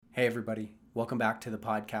Hey everybody, welcome back to the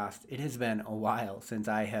podcast. It has been a while since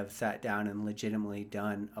I have sat down and legitimately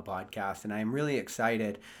done a podcast, and I'm really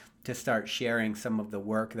excited to start sharing some of the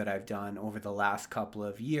work that I've done over the last couple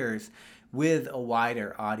of years with a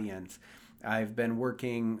wider audience. I've been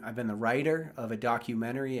the writer of a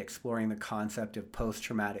documentary exploring the concept of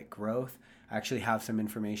post-traumatic growth. I actually have some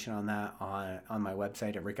information on that on my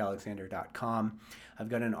website at rickalexander.com. I've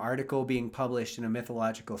got an article being published in a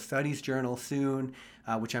mythological studies journal soon,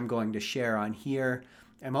 which I'm going to share on here.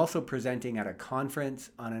 I'm also presenting at a conference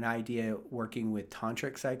on an idea working with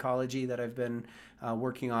tantric psychology that I've been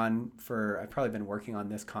working on I've probably been working on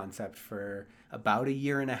this concept for about a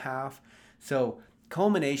year and a half. So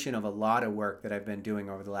culmination of a lot of work that I've been doing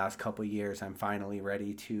over the last couple of years, I'm finally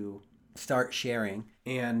ready to start sharing.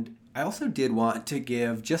 And I also did want to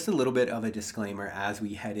give just a little bit of a disclaimer as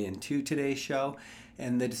we head into today's show.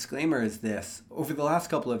 And the disclaimer is this: over the last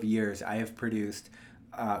couple of years, I have produced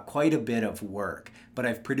quite a bit of work, but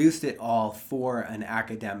I've produced it all for an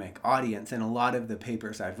academic audience. And a lot of the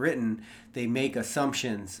papers I've written, they make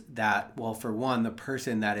assumptions that, well, for one, the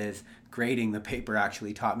person that is grading the paper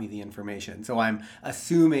actually taught me the information. So I'm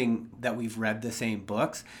assuming that we've read the same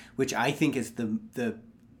books, which I think is the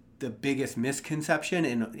biggest misconception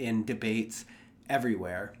in debates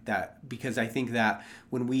everywhere. Because I think that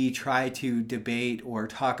when we try to debate or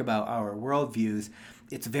talk about our worldviews,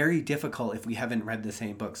 it's very difficult if we haven't read the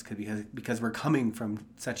same books because we're coming from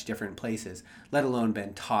such different places, let alone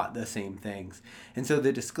been taught the same things. And so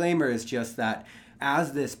the disclaimer is just that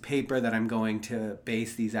as this paper that I'm going to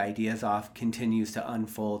base these ideas off continues to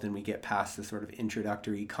unfold and we get past the sort of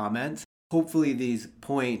introductory comments, hopefully these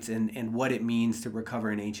points and what it means to recover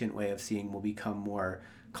an ancient way of seeing will become more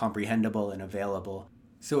comprehensible and available.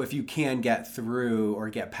 So if you can get through or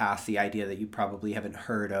get past the idea that you probably haven't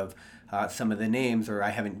heard of some of the names, or I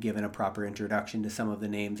haven't given a proper introduction to some of the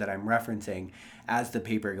names that I'm referencing, as the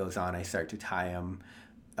paper goes on, I start to tie them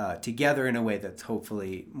together in a way that's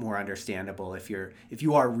hopefully more understandable if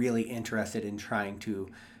you are really interested in trying to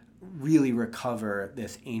really recover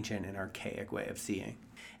this ancient and archaic way of seeing.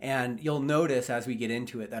 And you'll notice as we get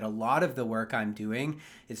into it that a lot of the work I'm doing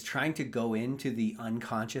is trying to go into the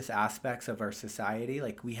unconscious aspects of our society.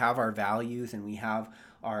 Like, we have our values and we have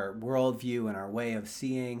our worldview and our way of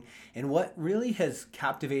seeing. And what really has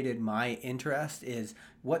captivated my interest is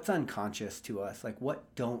what's unconscious to us. Like,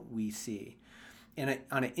 what don't we see? And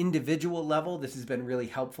on an individual level, this has been really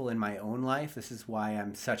helpful in my own life. This is why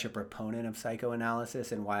I'm such a proponent of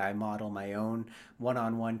psychoanalysis and why I model my own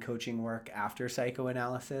one-on-one coaching work after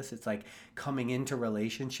psychoanalysis. It's like coming into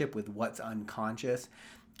relationship with what's unconscious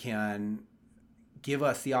can give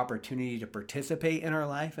us the opportunity to participate in our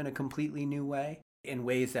life in a completely new way, in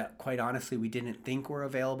ways that, quite honestly, we didn't think were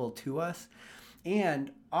available to us. And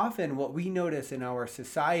often what we notice in our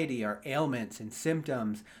society are ailments and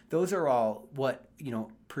symptoms. Those are all what,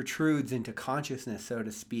 protrudes into consciousness, so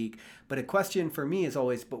to speak. But a question for me is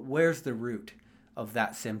always, but where's the root of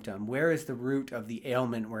that symptom? Where is the root of the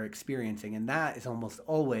ailment we're experiencing? And that is almost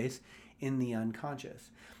always in the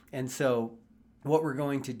unconscious. And so what we're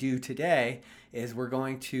going to do today is we're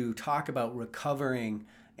going to talk about recovering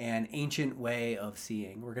an ancient way of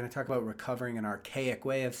seeing. We're going to talk about recovering an archaic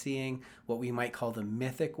way of seeing, what we might call the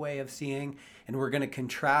mythic way of seeing, and we're going to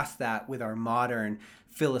contrast that with our modern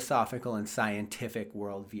philosophical and scientific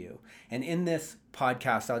worldview. And in this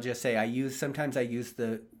podcast, I'll just say sometimes I use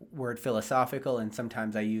the word philosophical and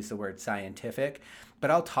sometimes I use the word scientific, but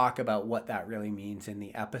I'll talk about what that really means in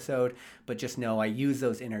the episode. But just know I use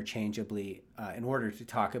those interchangeably in order to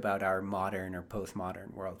talk about our modern or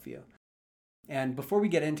postmodern worldview. And before we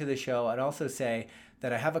get into the show, I'd also say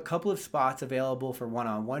that I have a couple of spots available for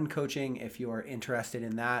one-on-one coaching. If you're interested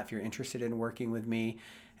in that, if you're interested in working with me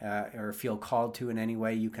or feel called to in any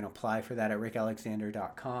way, you can apply for that at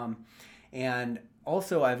rickalexander.com. And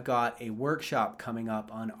also I've got a workshop coming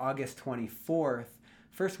up on August 24th.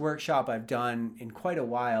 First workshop I've done in quite a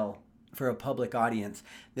while for a public audience.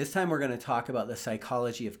 This time we're going to talk about the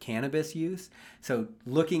psychology of cannabis use. So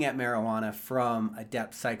looking at marijuana from a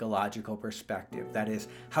depth psychological perspective. That is,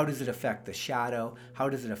 how does it affect the shadow? How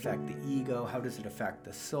does it affect the ego? How does it affect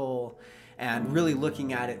the soul? And really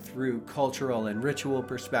looking at it through cultural and ritual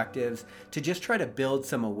perspectives to just try to build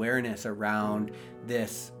some awareness around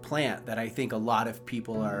this plant that I think a lot of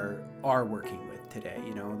people are working with today,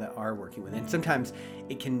 that are working with. And sometimes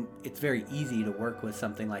it's very easy to work with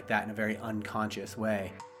something like that in a very unconscious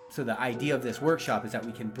way. So the idea of this workshop is that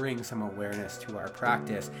we can bring some awareness to our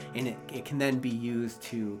practice, and it can then be used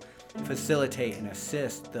to facilitate and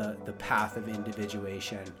assist the path of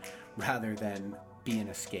individuation rather than be an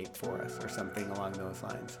escape for us or something along those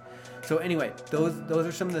lines. So anyway, those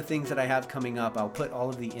are some of the things that I have coming up. I'll put all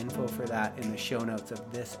of the info for that in the show notes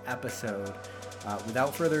of this episode.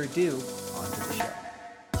 Without further ado, on to the show.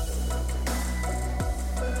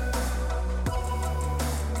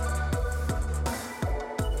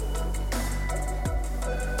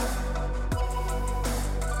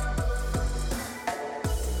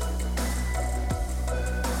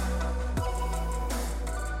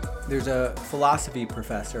 There's a philosophy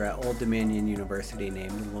professor at Old Dominion University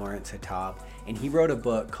named Lawrence Hattab, and he wrote a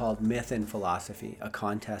book called Myth and Philosophy, A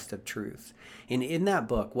Contest of Truths. And in that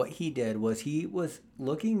book, what he did was he was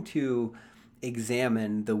looking to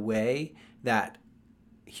examine the way that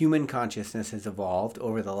human consciousness has evolved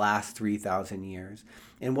over the last 3,000 years.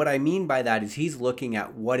 And what I mean by that is he's looking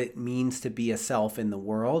at what it means to be a self in the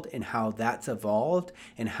world and how that's evolved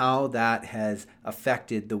and how that has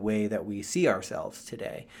affected the way that we see ourselves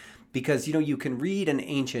today. Because, you can read an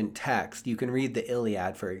ancient text. You can read the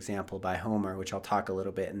Iliad, for example, by Homer, which I'll talk a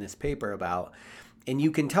little bit in this paper about. And you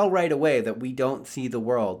can tell right away that we don't see the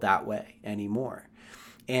world that way anymore.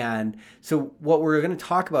 And so what we're going to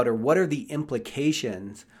talk about are what are the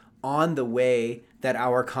implications on the way that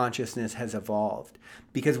our consciousness has evolved.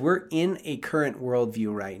 Because we're in a current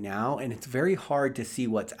worldview right now, and it's very hard to see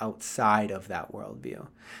what's outside of that worldview.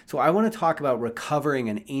 So I want to talk about recovering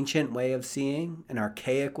an ancient way of seeing, an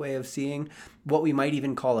archaic way of seeing, what we might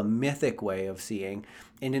even call a mythic way of seeing.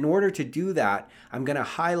 And in order to do that, I'm going to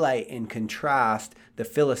highlight and contrast the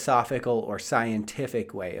philosophical or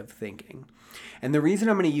scientific way of thinking. And the reason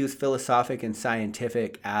I'm going to use philosophic and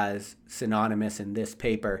scientific as synonymous in this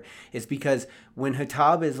paper is because when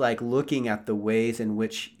Hattab is looking at the ways in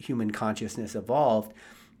which human consciousness evolved,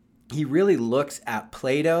 he really looks at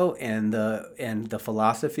Plato and the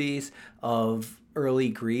philosophies of early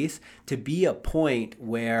Greece to be a point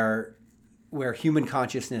where human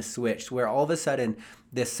consciousness switched, where all of a sudden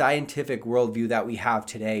this scientific worldview that we have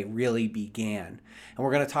today really began. And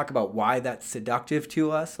we're going to talk about why that's seductive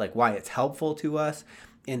to us, why it's helpful to us,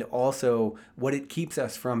 and also what it keeps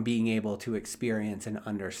us from being able to experience and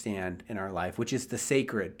understand in our life, which is the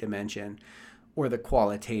sacred dimension or the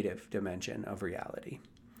qualitative dimension of reality.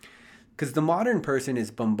 Because the modern person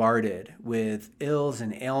is bombarded with ills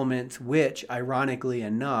and ailments, which, ironically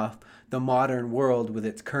enough, the modern world with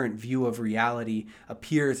its current view of reality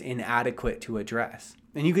appears inadequate to address.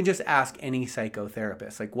 And you can just ask any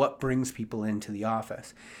psychotherapist, what brings people into the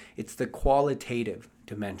office? It's the qualitative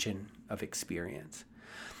dimension of experience.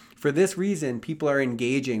 For this reason, people are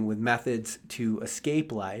engaging with methods to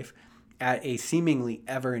escape life at a seemingly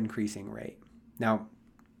ever-increasing rate. Now,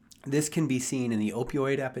 this can be seen in the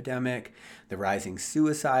opioid epidemic, the rising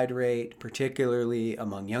suicide rate, particularly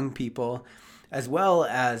among young people, as well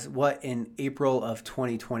as what in April of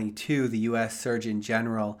 2022, the U.S. Surgeon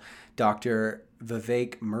General, Dr.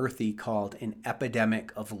 Vivek Murthy, called an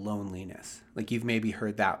epidemic of loneliness. You've maybe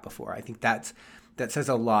heard that before. I think that says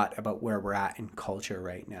a lot about where we're at in culture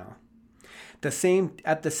right now.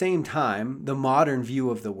 At the same time, the modern view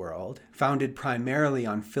of the world, founded primarily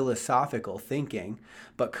on philosophical thinking,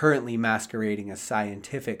 but currently masquerading as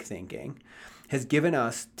scientific thinking, has given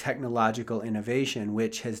us technological innovation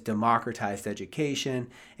which has democratized education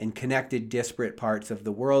and connected disparate parts of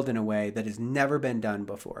the world in a way that has never been done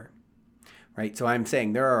before. Right? So I'm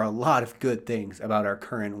saying there are a lot of good things about our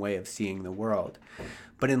current way of seeing the world.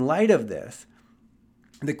 But in light of this,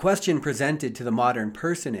 the question presented to the modern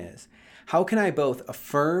person is, how can I both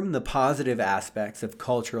affirm the positive aspects of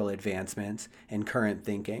cultural advancements and current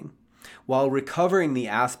thinking, while recovering the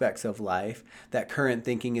aspects of life that current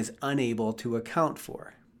thinking is unable to account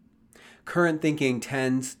for? Current thinking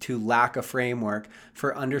tends to lack a framework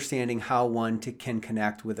for understanding how one can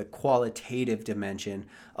connect with a qualitative dimension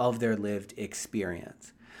of their lived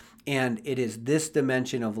experience. And it is this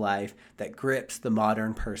dimension of life that grips the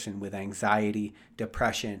modern person with anxiety,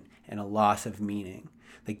 depression, and a loss of meaning.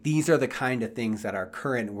 These are the kind of things that our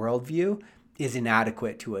current worldview is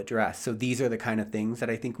inadequate to address. So these are the kind of things that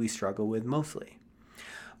I think we struggle with mostly.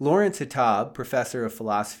 Lawrence Hattab, professor of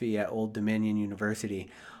philosophy at Old Dominion University,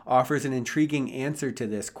 offers an intriguing answer to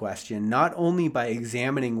this question, not only by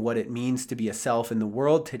examining what it means to be a self in the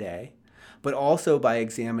world today, but also by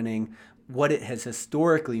examining what it has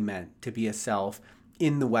historically meant to be a self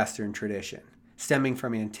in the Western tradition, stemming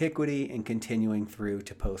from antiquity and continuing through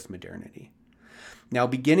to postmodernity. Now,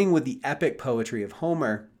 beginning with the epic poetry of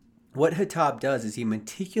Homer, what Hattab does is he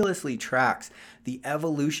meticulously tracks the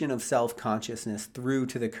evolution of self-consciousness through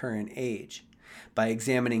to the current age. By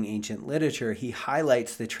examining ancient literature, he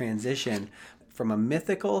highlights the transition from a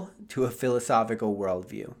mythical to a philosophical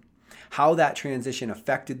worldview, how that transition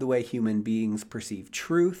affected the way human beings perceive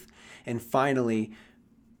truth, and finally,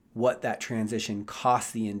 what that transition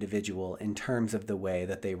costs the individual in terms of the way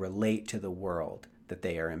that they relate to the world that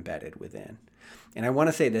they are embedded within. And I want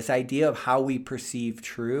to say this idea of how we perceive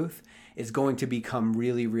truth is going to become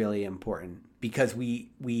really, really important, because we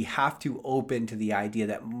have to open to the idea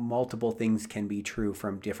that multiple things can be true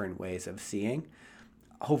from different ways of seeing.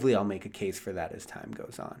 Hopefully I'll make a case for that as time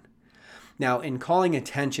goes on. Now, in calling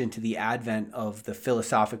attention to the advent of the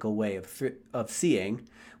philosophical way of seeing,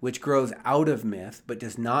 which grows out of myth but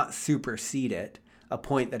does not supersede it, a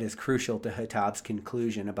point that is crucial to Hatab's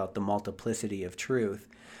conclusion about the multiplicity of truth,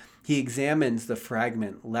 he examines the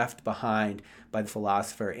fragment left behind by the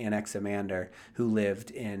philosopher Anaximander, who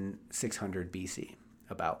lived in 600 BC,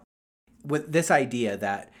 about. With this idea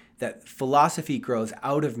that philosophy grows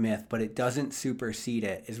out of myth, but it doesn't supersede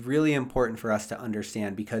it, is really important for us to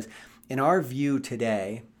understand, because in our view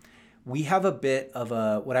today, we have a bit of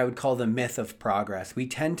what I would call the myth of progress. We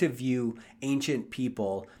tend to view ancient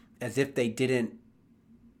people as if they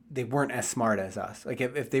weren't as smart as us, like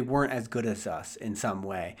if they weren't as good as us in some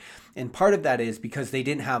way. And part of that is because they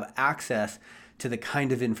didn't have access to the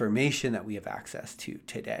kind of information that we have access to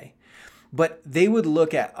today. But they would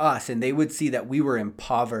look at us and they would see that we were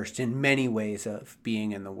impoverished in many ways of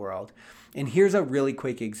being in the world. And here's a really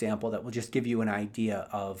quick example that will just give you an idea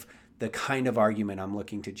of the kind of argument I'm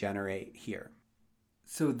looking to generate here.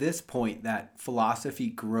 So this point that philosophy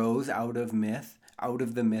grows out of myth, out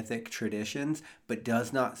of the mythic traditions, but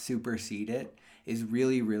does not supersede it, is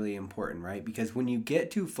really, really important, right? Because when you get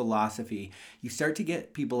to philosophy, you start to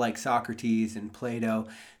get people like Socrates and Plato.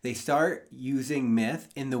 They start using myth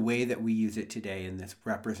in the way that we use it today, in this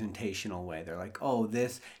representational way. They're like, oh,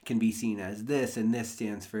 this can be seen as this, and this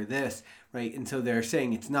stands for this, right? And so they're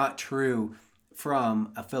saying it's not true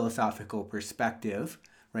from a philosophical perspective,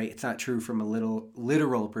 right? It's not true from a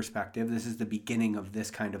literal perspective. This is the beginning of this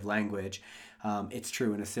kind of language. It's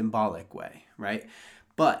true in a symbolic way, right?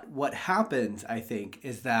 But what happens, I think,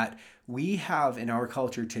 is that we have in our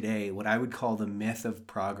culture today what I would call the myth of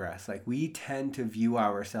progress. Like, we tend to view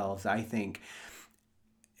ourselves, I think,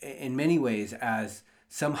 in many ways as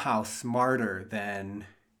somehow smarter than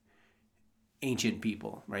ancient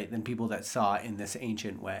people, right? Than people that saw in this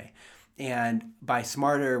ancient way. And by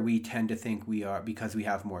smarter, we tend to think we are, because we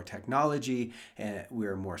have more technology and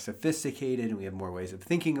we're more sophisticated and we have more ways of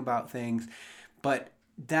thinking about things. But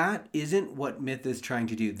that isn't what myth is trying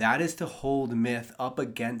to do. That is to hold myth up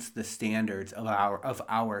against the standards of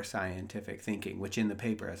our scientific thinking, which in the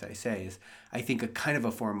paper, as I say, is, I think, a kind of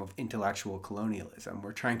a form of intellectual colonialism.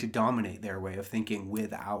 We're trying to dominate their way of thinking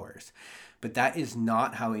with ours. But that is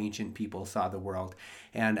not how ancient people saw the world.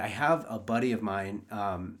 And I have a buddy of mine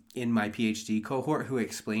in my PhD cohort who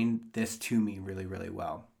explained this to me really, really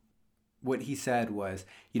well. What he said was,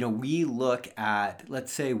 we look at,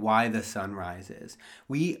 let's say, why the sun rises.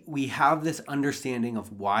 We have this understanding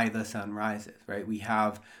of why the sun rises, right? We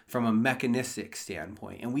have from a mechanistic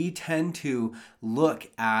standpoint. And we tend to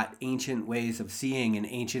look at ancient ways of seeing and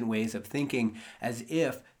ancient ways of thinking as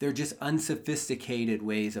if they're just unsophisticated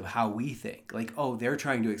ways of how we think. Like, oh, they're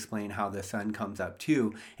trying to explain how the sun comes up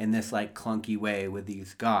too in this like clunky way with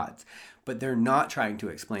these gods. But they're not trying to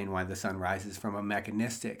explain why the sun rises from a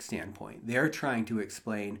mechanistic standpoint. They're trying to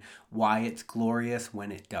explain why it's glorious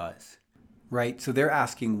when it does, right? So they're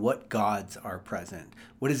asking what gods are present.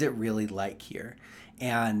 What is it really like here?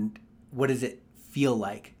 And what does it feel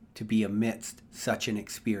like to be amidst such an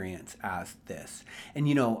experience as this? And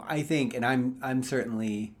I think, and I'm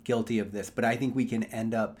certainly guilty of this, but I think we can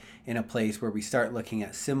end up in a place where we start looking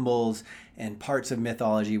at symbols and parts of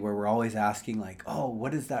mythology where we're always asking like, oh,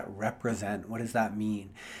 what does that represent? What does that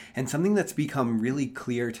mean? And something that's become really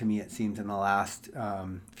clear to me, it seems, in the last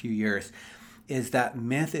few years, is that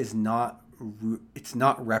myth is it's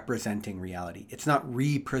not representing reality. It's not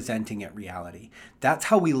representing it reality. That's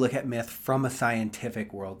how we look at myth from a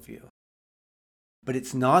scientific worldview. But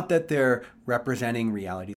it's not that they're representing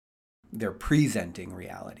reality. They're presenting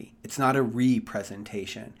reality. It's not a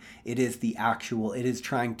representation. It is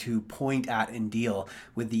trying to point at and deal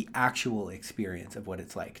with the actual experience of what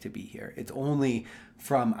it's like to be here. It's only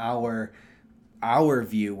from our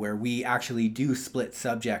view where we actually do split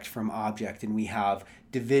subject from object, and we have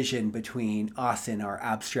division between us and our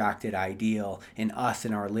abstracted ideal and us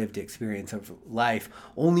and our lived experience of life.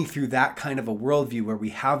 Only through that kind of a worldview where we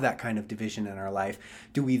have that kind of division in our life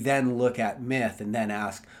do we then look at myth and then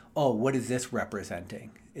ask, oh, what is this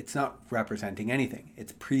representing? It's not representing anything.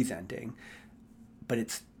 It's presenting, but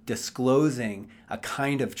it's disclosing a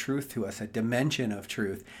kind of truth to us, a dimension of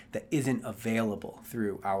truth that isn't available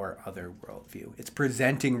through our other worldview. It's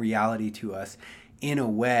presenting reality to us in a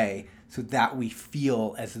way so that we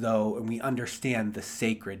feel as though and we understand the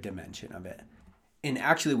sacred dimension of it. And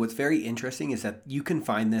actually, what's very interesting is that you can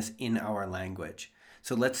find this in our language.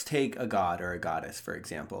 So let's take a god or a goddess, for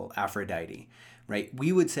example, Aphrodite, right?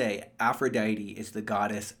 We would say Aphrodite is the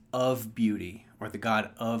goddess of beauty or the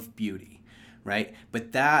god of beauty, right?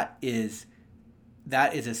 But that is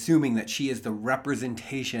assuming that she is the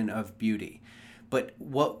representation of beauty. But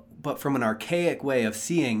from an archaic way of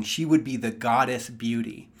seeing, she would be the goddess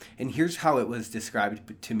beauty. And here's how it was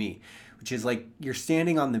described to me, which is like you're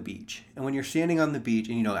standing on the beach. And when you're standing on the beach,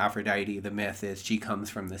 and Aphrodite, the myth is she comes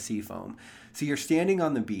from the sea foam. So you're standing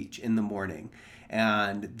on the beach in the morning,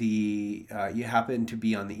 and you happen to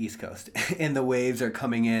be on the East Coast, and the waves are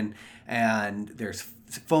coming in, and there's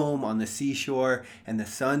foam on the seashore, and the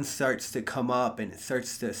sun starts to come up, and it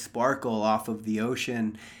starts to sparkle off of the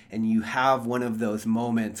ocean, and you have one of those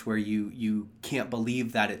moments where you can't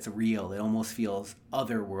believe that it's real. It almost feels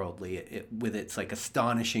otherworldly with its like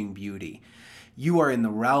astonishing beauty. You are in the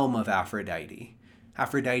realm of Aphrodite.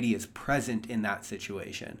 Aphrodite is present in that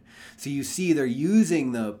situation. So you see they're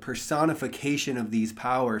using the personification of these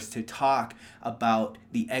powers to talk about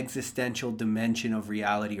the existential dimension of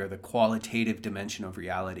reality or the qualitative dimension of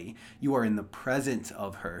reality. You are in the presence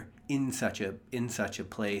of her in such a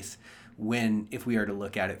place if we are to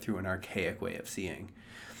look at it through an archaic way of seeing.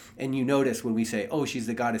 And you notice when we say, oh, she's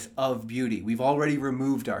the goddess of beauty, we've already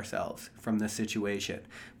removed ourselves from the situation.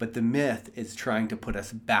 But the myth is trying to put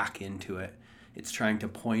us back into it. It's trying to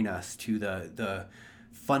point us to the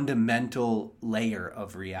fundamental layer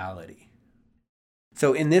of reality.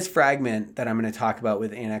 So in this fragment that I'm going to talk about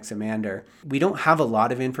with Anaximander, we don't have a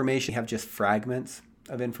lot of information. We have just fragments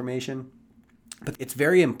of information. But it's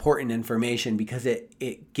very important information because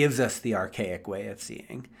it gives us the archaic way of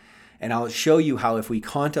seeing. And I'll show you how if we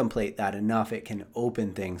contemplate that enough, it can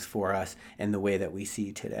open things for us in the way that we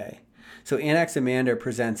see today. So Anaximander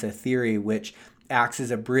presents a theory which acts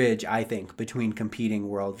as a bridge, I think, between competing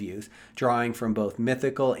worldviews, drawing from both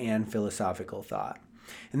mythical and philosophical thought.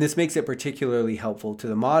 And this makes it particularly helpful to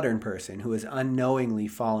the modern person who has unknowingly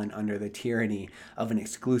fallen under the tyranny of an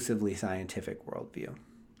exclusively scientific worldview.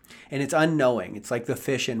 And it's unknowing. It's like the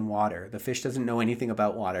fish in water. The fish doesn't know anything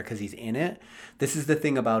about water because he's in it. This is the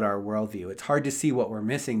thing about our worldview. It's hard to see what we're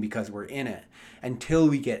missing because we're in it until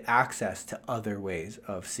we get access to other ways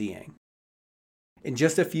of seeing. In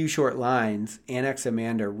just a few short lines,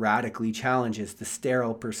 Anaximander radically challenges the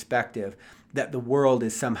sterile perspective that the world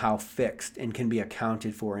is somehow fixed and can be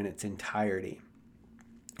accounted for in its entirety.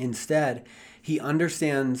 Instead, he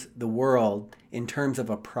understands the world in terms of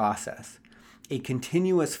a process, a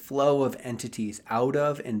continuous flow of entities out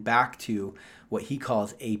of and back to what he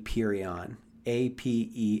calls apeiron,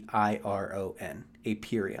 A-P-E-I-R-O-N,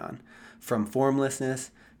 apeiron, from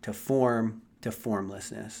formlessness to form to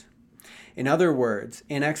formlessness. In other words,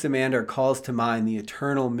 Anaximander calls to mind the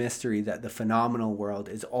eternal mystery that the phenomenal world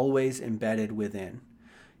is always embedded within.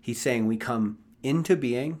 He's saying we come into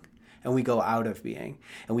being and we go out of being,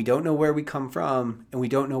 and we don't know where we come from and we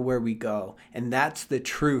don't know where we go. And that's the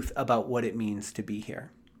truth about what it means to be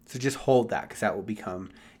here. So just hold that, because that will become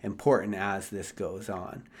important as this goes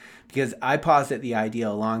on. Because I posit the idea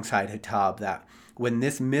alongside Hatab that when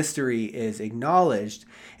this mystery is acknowledged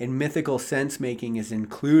and mythical sense-making is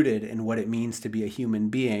included in what it means to be a human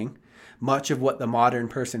being, much of what the modern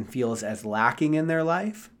person feels as lacking in their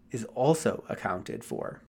life is also accounted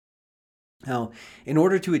for. Now, in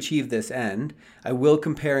order to achieve this end, I will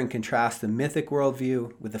compare and contrast the mythic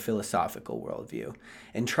worldview with the philosophical worldview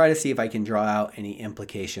and try to see if I can draw out any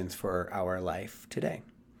implications for our life today.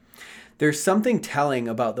 There's something telling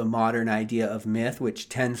about the modern idea of myth, which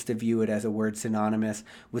tends to view it as a word synonymous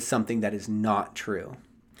with something that is not true.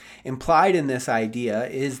 Implied in this idea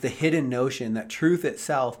is the hidden notion that truth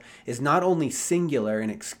itself is not only singular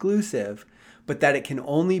and exclusive, but that it can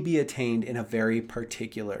only be attained in a very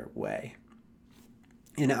particular way.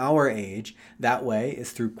 In our age, that way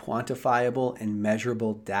is through quantifiable and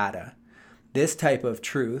measurable data. This type of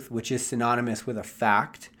truth, which is synonymous with a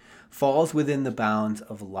fact, falls within the bounds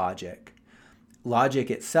of logic.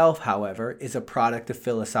 Logic itself, however, is a product of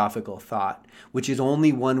philosophical thought, which is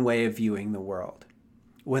only one way of viewing the world.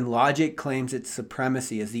 When logic claims its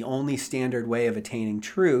supremacy as the only standard way of attaining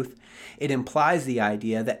truth, it implies the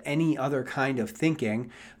idea that any other kind of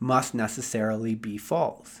thinking must necessarily be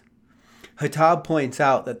false. Hatab points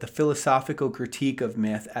out that the philosophical critique of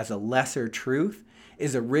myth as a lesser truth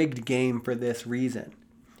is a rigged game for this reason.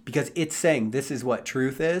 because it's saying this is what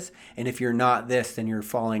truth is, and if you're not this, then you're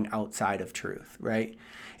falling outside of truth, right?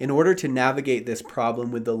 In order to navigate this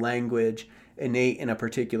problem with the language innate in a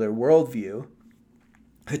particular worldview,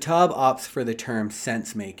 Hatab opts for the term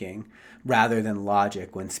sense-making rather than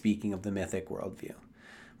logic when speaking of the mythic worldview,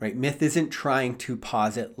 right? Myth isn't trying to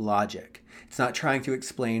posit logic. It's not trying to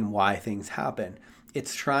explain why things happen.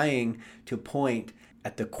 It's trying to point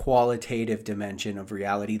at the qualitative dimension of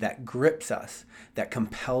reality that grips us, that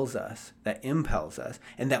compels us, that impels us,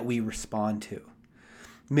 and that we respond to.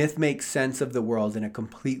 Myth makes sense of the world in a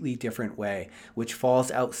completely different way, which falls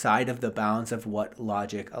outside of the bounds of what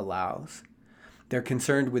logic allows. They're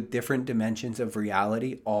concerned with different dimensions of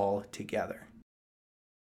reality altogether.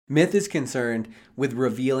 Myth is concerned with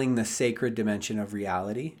revealing the sacred dimension of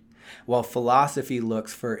reality, while philosophy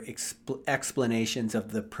looks for explanations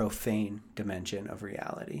of the profane dimension of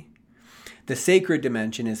reality. The sacred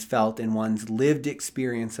dimension is felt in one's lived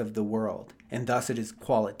experience of the world, and thus it is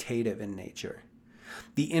qualitative in nature.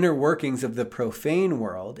 The inner workings of the profane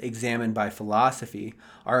world, examined by philosophy,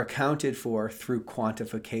 are accounted for through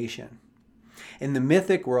quantification. In the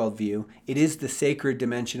mythic worldview, it is the sacred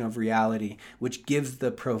dimension of reality which gives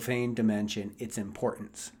the profane dimension its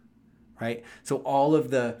importance, right? So all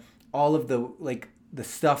of the like the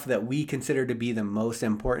stuff that we consider to be the most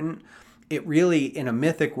important, it really, in a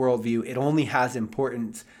mythic worldview, it only has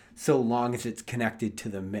importance so long as it's connected to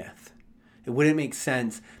the myth. It wouldn't make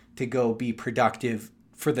sense to go be productive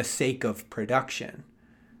for the sake of production,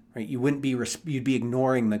 right? You'd be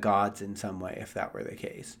ignoring the gods in some way if that were the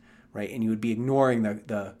case, right? And you would be ignoring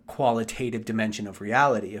the qualitative dimension of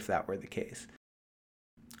reality if that were the case.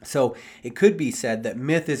 So it could be said that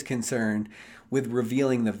myth is concerned with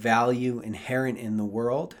revealing the value inherent in the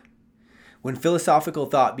world. When philosophical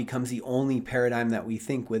thought becomes the only paradigm that we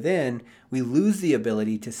think within, we lose the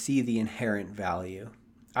ability to see the inherent value,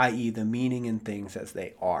 i.e. the meaning in things as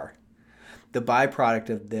they are. The byproduct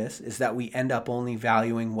of this is that we end up only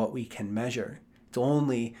valuing what we can measure. It's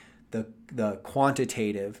only the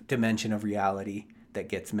quantitative dimension of reality that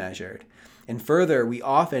gets measured. And further, we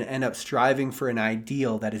often end up striving for an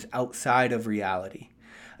ideal that is outside of reality,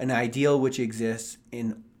 an ideal which exists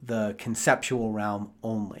in the conceptual realm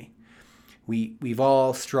only. We've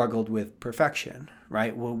all struggled with perfection,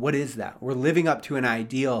 right? Well, what is that? We're living up to an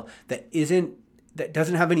ideal that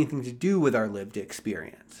doesn't have anything to do with our lived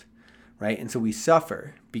experience, right? And so we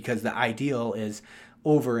suffer because the ideal is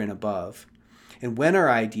over and above. And when our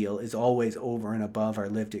ideal is always over and above our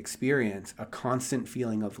lived experience, a constant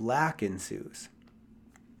feeling of lack ensues.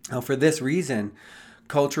 Now, for this reason,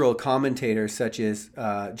 cultural commentators such as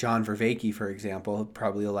John Vervaeke, for example,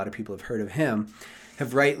 probably a lot of people have heard of him,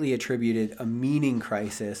 have rightly attributed a meaning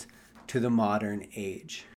crisis to the modern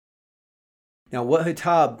age. Now, what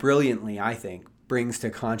Hatab brilliantly, I think, brings to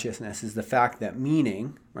consciousness is the fact that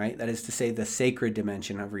meaning, right, that is to say the sacred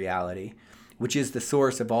dimension of reality, which is the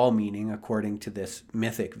source of all meaning according to this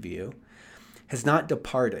mythic view, has not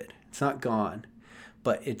departed. It's not gone,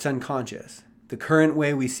 but it's unconscious. The current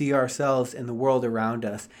way we see ourselves and the world around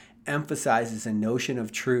us emphasizes a notion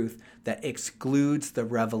of truth that excludes the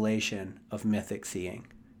revelation of mythic seeing.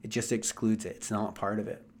 It just excludes it. It's not part of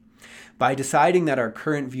it. By deciding that our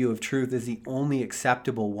current view of truth is the only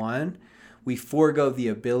acceptable one, we forego the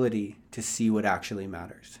ability to see what actually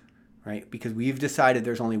matters, right? Because we've decided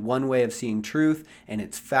there's only one way of seeing truth and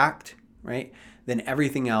it's fact, right? Then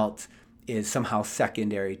everything else is somehow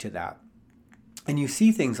secondary to that. And you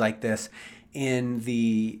see things like this in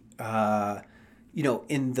the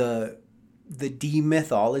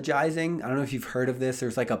demythologizing. I don't know if you've heard of this.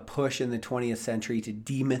 There's like a push in the 20th century to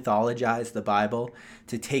demythologize the Bible,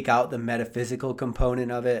 to take out the metaphysical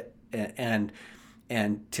component of it and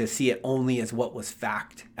to see it only as what was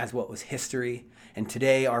fact, as what was history. And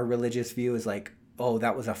today our religious view is like, oh,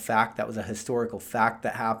 that was a fact, that was a historical fact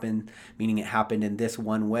that happened, meaning it happened in this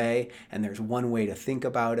one way, and there's one way to think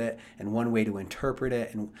about it and one way to interpret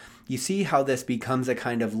it. And you see how this becomes a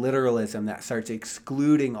kind of literalism that starts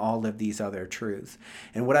excluding all of these other truths.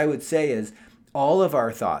 And what I would say is all of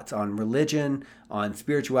our thoughts on religion, on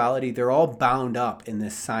spirituality, they're all bound up in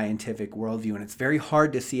this scientific worldview, and it's very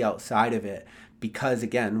hard to see outside of it because,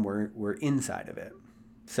 again, we're inside of it.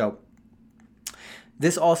 So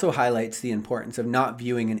this also highlights the importance of not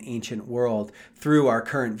viewing an ancient world through our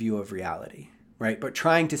current view of reality, right? But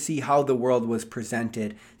trying to see how the world was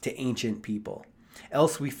presented to ancient people.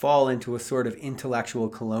 Else we fall into a sort of intellectual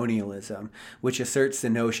colonialism, which asserts the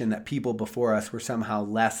notion that people before us were somehow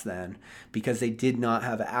less than because they did not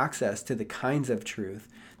have access to the kinds of truth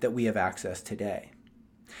that we have access today.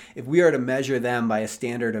 If we are to measure them by a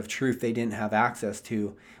standard of truth they didn't have access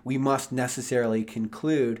to, we must necessarily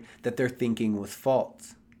conclude that their thinking was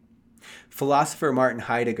false. Philosopher Martin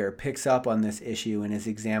Heidegger picks up on this issue in his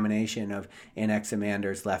examination of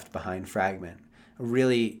Anaximander's Left Behind fragment, a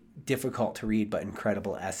really difficult to read but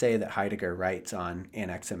incredible essay that Heidegger writes on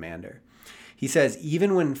Anaximander. He says,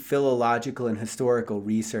 even when philological and historical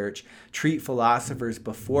research treat philosophers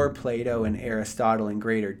before Plato and Aristotle in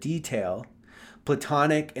greater detail,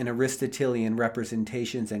 Platonic and Aristotelian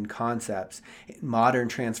representations and concepts, modern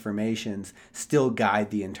transformations, still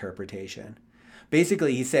guide the interpretation.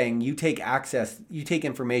 Basically, he's saying you take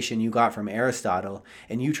information you got from Aristotle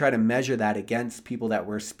and you try to measure that against people that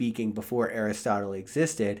were speaking before Aristotle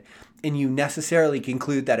existed, and you necessarily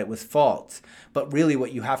conclude that it was false. But really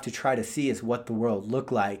what you have to try to see is what the world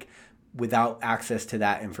looked like without access to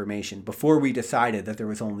that information, before we decided that there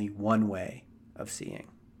was only one way of seeing.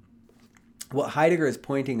 What Heidegger is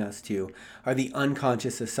pointing us to are the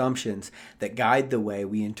unconscious assumptions that guide the way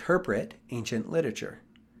we interpret ancient literature.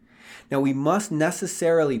 Now, we must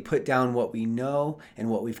necessarily put down what we know and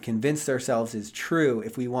what we've convinced ourselves is true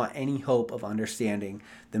if we want any hope of understanding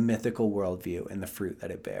the mythical worldview and the fruit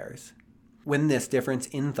that it bears. When this difference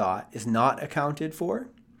in thought is not accounted for,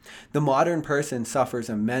 the modern person suffers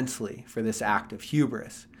immensely for this act of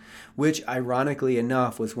hubris, which, ironically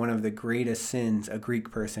enough, was one of the greatest sins a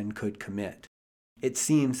Greek person could commit. It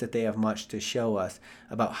seems that they have much to show us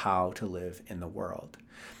about how to live in the world.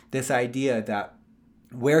 This idea that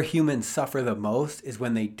where humans suffer the most is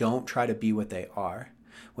when they don't try to be what they are,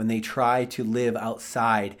 when they try to live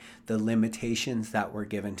outside the limitations that were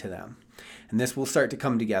given to them. And this will start to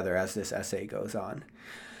come together as this essay goes on.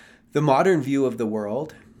 The modern view of the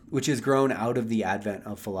world, which has grown out of the advent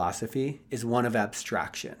of philosophy, is one of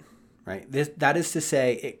abstraction, right? That is to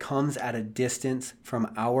say, it comes at a distance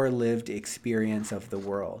from our lived experience of the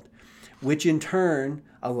world, which in turn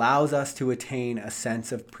allows us to attain a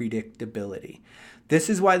sense of predictability. This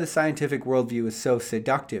is why the scientific worldview is so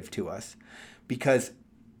seductive to us, because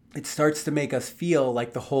it starts to make us feel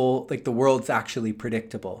like the world's actually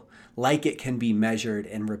predictable, like it can be measured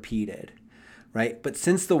and repeated, right? But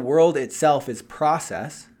since the world itself is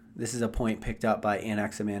process, this is a point picked up by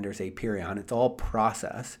Anaximander's Apeiron, it's all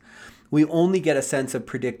process, we only get a sense of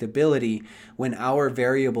predictability when our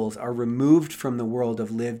variables are removed from the world of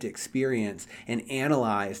lived experience and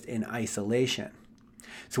analyzed in isolation.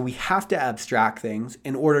 So we have to abstract things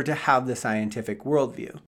in order to have the scientific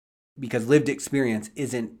worldview, because lived experience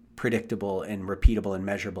isn't predictable and repeatable and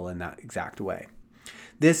measurable in that exact way.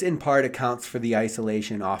 This in part accounts for the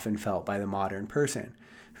isolation often felt by the modern person,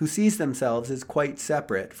 who sees themselves as quite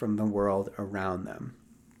separate from the world around them.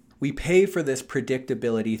 We pay for this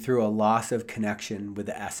predictability through a loss of connection with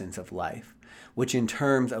the essence of life, which in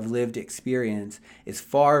terms of lived experience is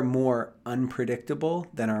far more unpredictable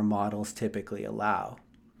than our models typically allow.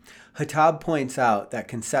 Hatab points out that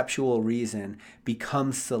conceptual reason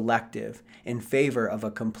becomes selective in favor of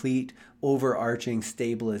a complete, overarching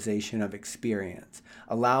stabilization of experience,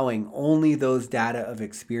 allowing only those data of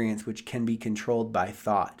experience which can be controlled by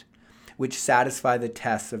thought, which satisfy the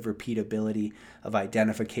tests of repeatability, of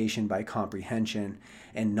identification by comprehension,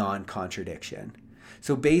 and non-contradiction.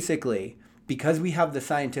 So basically, because we have the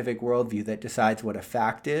scientific worldview that decides what a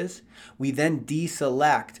fact is, we then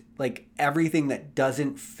deselect everything that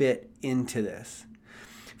doesn't fit into this.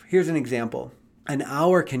 Here's an example. An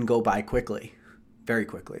hour can go by quickly, very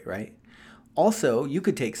quickly, right? Also, you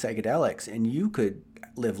could take psychedelics and you could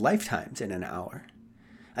live lifetimes in an hour.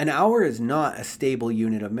 An hour is not a stable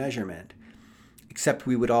unit of measurement, except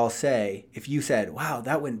we would all say, if you said, wow,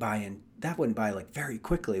 that went by very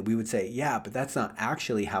quickly, we would say, yeah, but that's not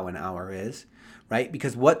actually how an hour is, right?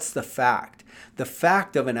 Because what's the fact? The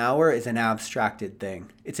fact of an hour is an abstracted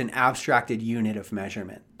thing. It's an abstracted unit of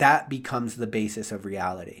measurement. That becomes the basis of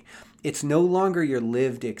reality. It's no longer your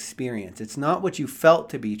lived experience. It's not what you felt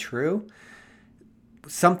to be true.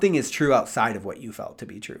 Something is true outside of what you felt to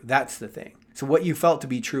be true. That's the thing. So what you felt to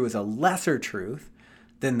be true is a lesser truth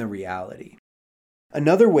than the reality.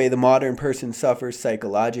 Another way the modern person suffers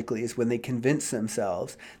psychologically is when they convince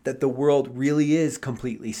themselves that the world really is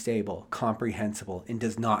completely stable, comprehensible, and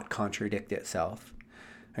does not contradict itself.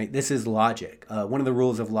 Right? This is logic. One of the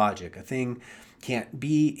rules of logic. A thing can't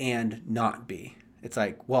be and not be. It's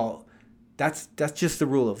like, well, that's just the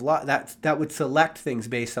rule of that would select things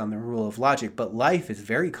based on the rule of logic, but life is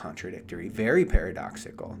very contradictory, very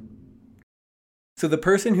paradoxical. So the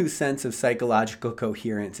person whose sense of psychological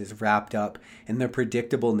coherence is wrapped up in the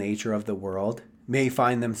predictable nature of the world may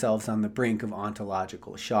find themselves on the brink of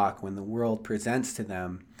ontological shock when the world presents to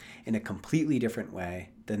them in a completely different way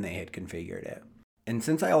than they had configured it. And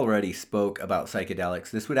since I already spoke about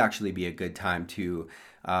psychedelics, this would actually be a good time to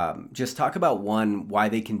just talk about one, why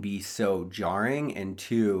they can be so jarring, and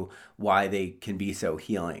two, why they can be so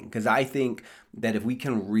healing. Because I think that if we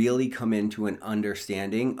can really come into an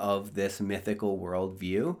understanding of this mythical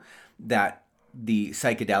worldview, that the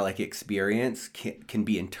psychedelic experience can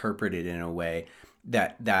be interpreted in a way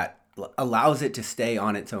that allows it to stay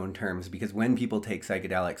on its own terms. Because when people take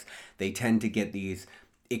psychedelics, they tend to get these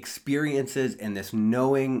experiences and this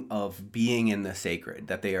knowing of being in the sacred,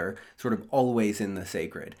 that they are sort of always in the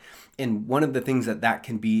sacred. And one of the things that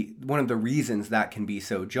can be, one of the reasons that can be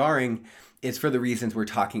so jarring is for the reasons we're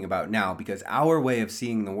talking about now, because our way of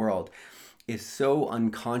seeing the world is so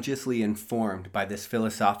unconsciously informed by this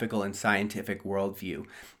philosophical and scientific worldview,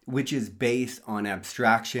 which is based on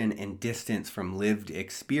abstraction and distance from lived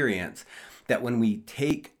experience, that when we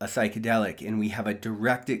take a psychedelic and we have a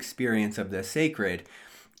direct experience of the sacred,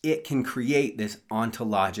 it can create this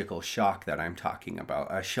ontological shock that I'm talking about,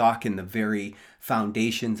 a shock in the very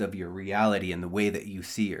foundations of your reality and the way that you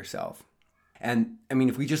see yourself. And I mean,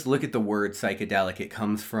 if we just look at the word psychedelic, it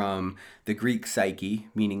comes from the Greek psyche,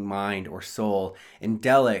 meaning mind or soul, and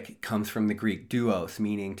delic comes from the Greek duos,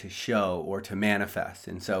 meaning to show or to manifest.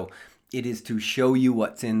 And so it is to show you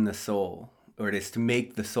what's in the soul, or it is to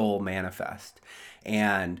make the soul manifest.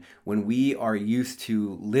 And when we are used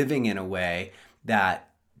to living in a way that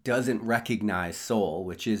doesn't recognize soul,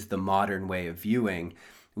 which is the modern way of viewing,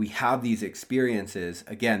 we have these experiences.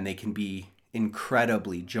 Again, they can be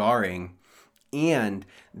incredibly jarring, and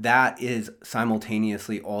that is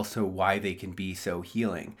simultaneously also why they can be so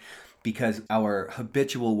healing, because our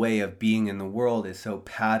habitual way of being in the world is so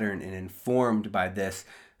patterned and informed by this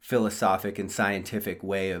philosophic and scientific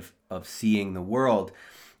way of seeing the world.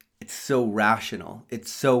 It's so rational,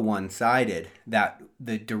 it's so one-sided, that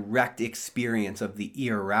the direct experience of the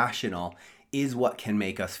irrational is what can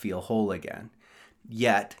make us feel whole again.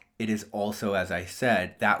 Yet, it is also, as I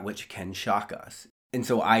said, that which can shock us. And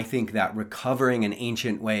so I think that recovering an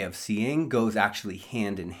ancient way of seeing goes actually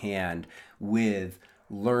hand in hand with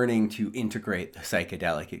learning to integrate the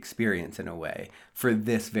psychedelic experience in a way, for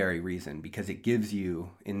this very reason, because it gives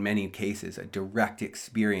you, in many cases, a direct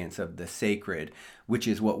experience of the sacred, which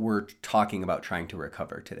is what we're talking about trying to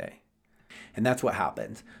recover today. And that's what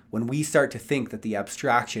happens when we start to think that the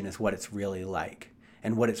abstraction is what it's really like,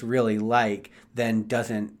 and what it's really like then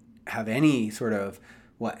doesn't have any sort of,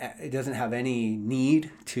 it doesn't have any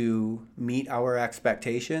need to meet our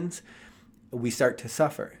expectations. We start to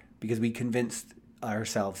suffer because we convinced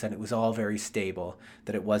ourselves that it was all very stable,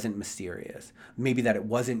 that it wasn't mysterious, maybe that it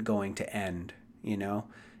wasn't going to end,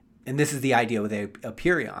 And this is the idea with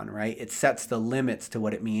Apeiron, right? It sets the limits to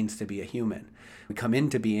what it means to be a human. We come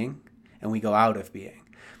into being and we go out of being.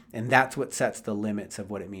 And that's what sets the limits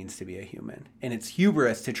of what it means to be a human. And it's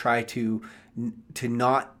hubris to try to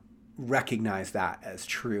not recognize that as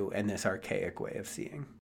true in this archaic way of seeing.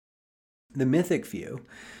 The mythic view,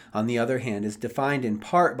 on the other hand, is defined in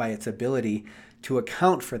part by its ability to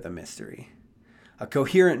account for the mystery. A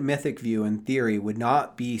coherent mythic view in theory would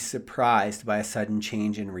not be surprised by a sudden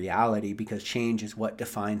change in reality, because change is what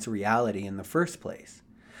defines reality in the first place.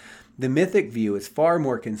 The mythic view is far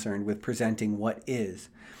more concerned with presenting what is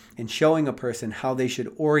and showing a person how they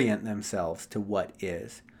should orient themselves to what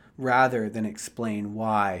is, rather than explain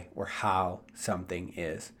why or how something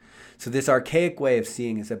is. So this archaic way of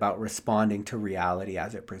seeing is about responding to reality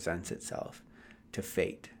as it presents itself, to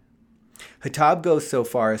fate. Hatab goes so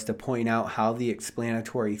far as to point out how the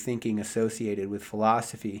explanatory thinking associated with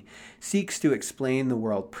philosophy seeks to explain the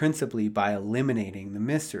world principally by eliminating the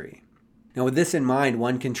mystery. Now, with this in mind,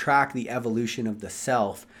 one can track the evolution of the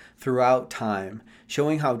self throughout time,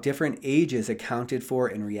 showing how different ages accounted for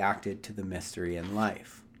and reacted to the mystery in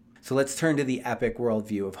life. So let's turn to the epic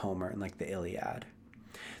worldview of Homer and like the Iliad.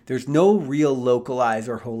 There's no real localized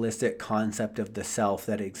or holistic concept of the self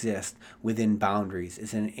that exists within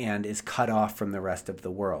boundaries and is cut off from the rest of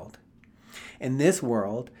the world. In this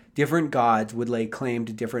world, different gods would lay claim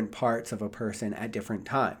to different parts of a person at different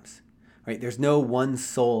times. Right? There's no one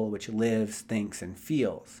soul which lives, thinks, and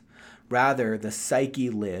feels. Rather, the psyche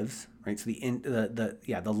lives. Right? So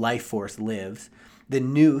the life force lives. The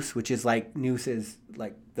nous, which is nous is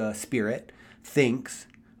like the spirit, thinks,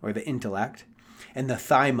 or the intellect. And the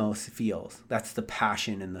thymos feels. That's the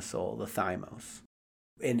passion in the soul, the thymos.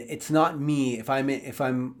 And it's not me, if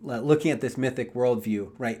I'm looking at this mythic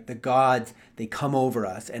worldview, right? The gods, they come over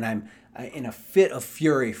us, and I'm in a fit of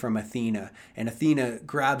fury from Athena, and Athena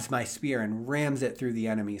grabs my spear and rams it through the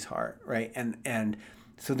enemy's heart, right? And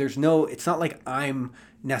so it's not like I'm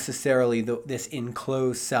necessarily this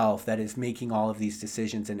enclosed self that is making all of these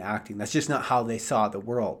decisions and acting. That's just not how they saw the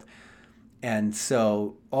world. And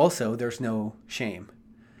so also there's no shame,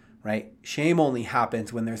 right? Shame only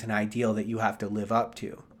happens when there's an ideal that you have to live up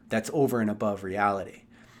to that's over and above reality,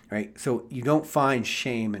 right? So you don't find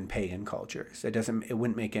shame in pagan cultures. It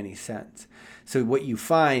wouldn't make any sense. So what you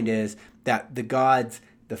find is that the gods,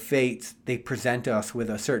 the fates, they present us with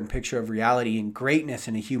a certain picture of reality, and greatness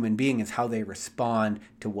in a human being is how they respond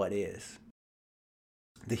to what is.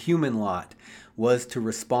 The human lot was to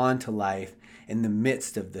respond to life in the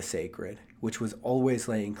midst of the sacred, which was always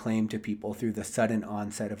laying claim to people through the sudden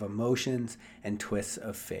onset of emotions and twists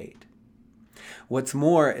of fate. What's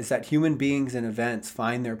more is that human beings and events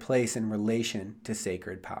find their place in relation to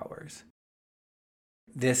sacred powers.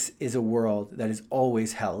 This is a world that is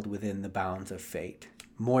always held within the bounds of fate.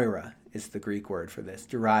 Moira is the Greek word for this,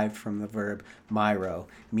 derived from the verb mairo,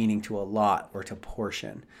 meaning to allot or to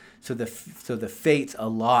portion. So the fates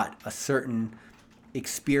allot a certain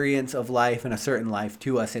experience of life and a certain life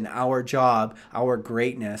to us. And our job, our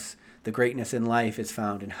greatness, the greatness in life is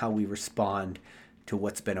found in how we respond to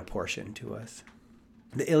what's been apportioned to us.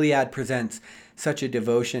 The Iliad presents such a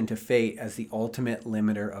devotion to fate as the ultimate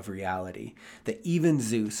limiter of reality, that even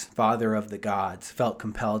Zeus, father of the gods, felt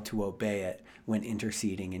compelled to obey it when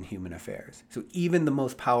interceding in human affairs. So even the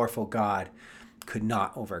most powerful god could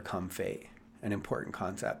not overcome fate, an important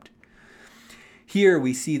concept. Here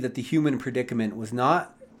we see that the human predicament was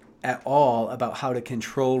not at all about how to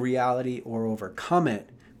control reality or overcome it,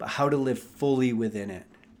 but how to live fully within it.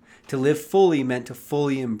 To live fully meant to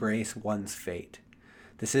fully embrace one's fate.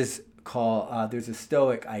 This is called, there's a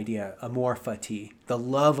Stoic idea, amor fati, the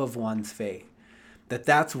love of one's fate.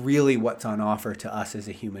 That's really what's on offer to us as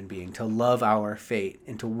a human being, to love our fate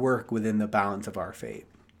and to work within the bounds of our fate,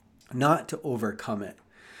 not to overcome it.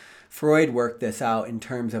 Freud worked this out in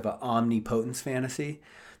terms of an omnipotence fantasy,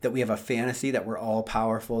 that we have a fantasy that we're all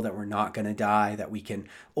powerful, that we're not going to die, that we can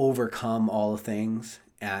overcome all things.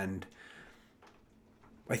 And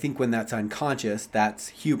I think when that's unconscious, that's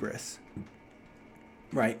hubris,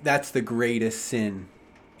 right? That's the greatest sin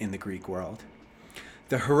in the Greek world.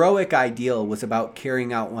 The heroic ideal was about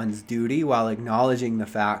carrying out one's duty while acknowledging the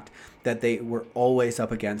fact that they were always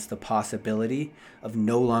up against the possibility of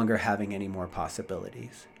no longer having any more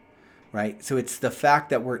possibilities. Right? So it's the fact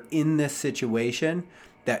that we're in this situation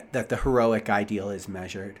that the heroic ideal is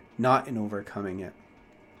measured, not in overcoming it.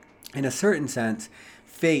 In a certain sense,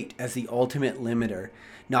 fate as the ultimate limiter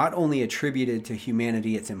not only attributed to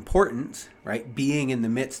humanity its importance, right? Being in the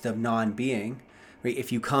midst of non-being, right?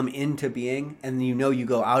 If you come into being and you know you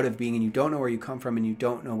go out of being and you don't know where you come from and you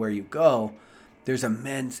don't know where you go,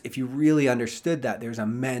 if you really understood that, there's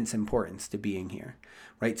immense importance to being here.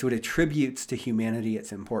 Right? So it attributes to humanity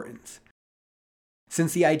its importance.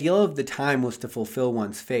 Since the ideal of the time was to fulfill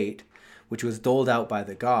one's fate, which was doled out by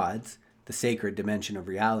the gods, the sacred dimension of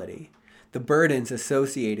reality, the burdens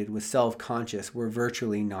associated with self-conscious were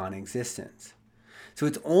virtually non-existent. So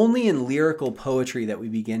it's only in lyrical poetry that we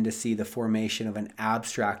begin to see the formation of an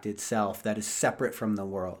abstracted self that is separate from the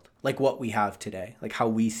world, like what we have today, like how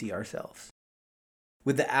we see ourselves.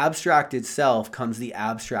 With the abstracted self comes the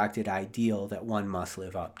abstracted ideal that one must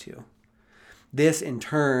live up to. This, in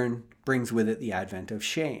turn, brings with it the advent of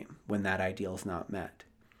shame when that ideal is not met,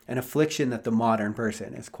 an affliction that the modern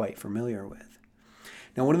person is quite familiar with.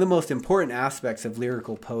 Now, one of the most important aspects of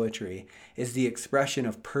lyrical poetry is the expression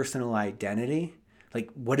of personal identity, like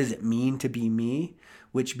what does it mean to be me,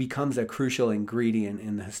 which becomes a crucial ingredient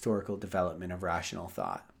in the historical development of rational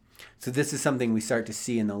thought. So this is something we start to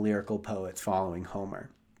see in the lyrical poets following Homer.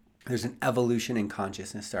 There's an evolution in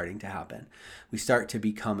consciousness starting to happen. We start to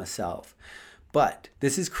become a self. But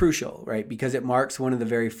this is crucial, right? Because it marks one of the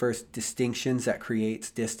very first distinctions that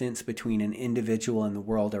creates distance between an individual and the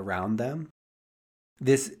world around them.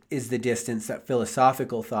 This is the distance that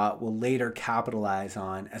philosophical thought will later capitalize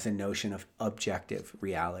on as a notion of objective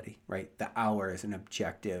reality, right? The hour is an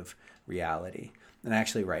objective reality. And I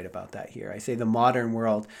actually write about that here. I say the modern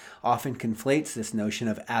world often conflates this notion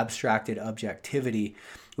of abstracted objectivity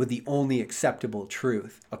with the only acceptable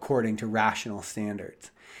truth according to rational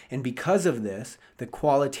standards. And because of this, the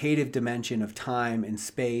qualitative dimension of time and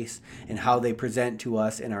space and how they present to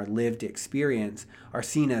us in our lived experience are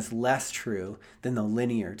seen as less true than the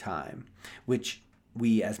linear time, which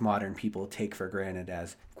we as modern people take for granted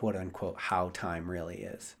as quote unquote how time really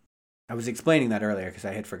is. I was explaining that earlier because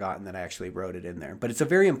I had forgotten that I actually wrote it in there. But it's a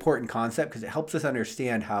very important concept because it helps us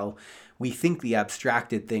understand how we think the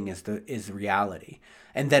abstracted thing is reality.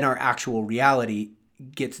 And then our actual reality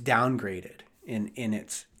gets downgraded in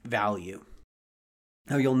its value.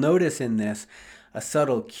 Now you'll notice in this a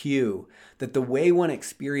subtle cue that the way one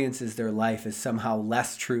experiences their life is somehow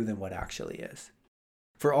less true than what actually is.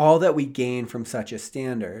 For all that we gain from such a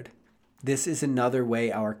standard, this is another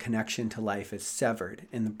way our connection to life is severed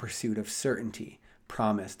in the pursuit of certainty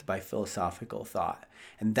promised by philosophical thought.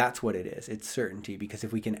 And that's what it is. It's certainty, because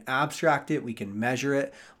if we can abstract it, we can measure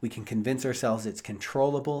it, we can convince ourselves it's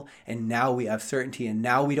controllable, and now we have certainty, and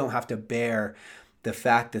now we don't have to bear the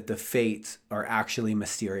fact that the fates are actually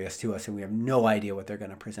mysterious to us and we have no idea what they're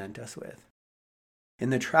going to present us with.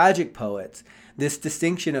 In the tragic poets, this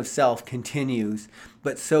distinction of self continues,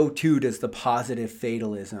 but so too does the positive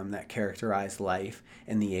fatalism that characterized life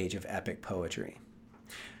in the age of epic poetry.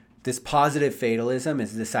 This positive fatalism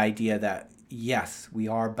is this idea that, yes, we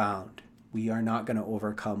are bound. We are not going to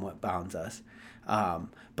overcome what bounds us.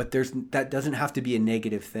 But that doesn't have to be a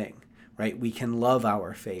negative thing, right? We can love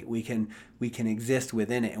our fate. We can exist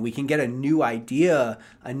within it, and we can get a new idea,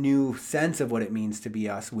 a new sense of what it means to be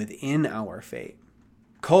us within our fate.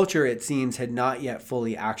 Culture, it seems, had not yet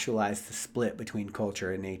fully actualized the split between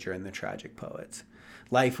culture and nature in the tragic poets.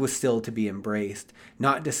 Life was still to be embraced,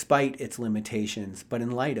 not despite its limitations, but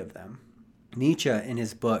in light of them. Nietzsche, in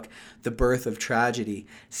his book, The Birth of Tragedy,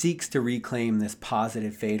 seeks to reclaim this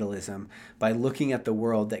positive fatalism by looking at the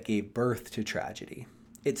world that gave birth to tragedy.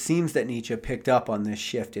 It seems that Nietzsche picked up on this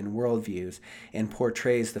shift in worldviews and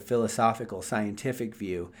portrays the philosophical, scientific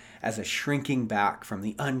view as a shrinking back from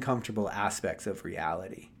the uncomfortable aspects of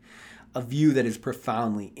reality, a view that is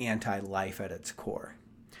profoundly anti-life at its core.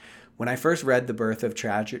 When I first read The Birth of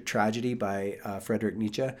Tragedy by Friedrich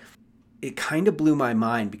Nietzsche, it kind of blew my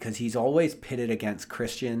mind, because he's always pitted against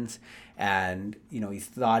Christians, and he's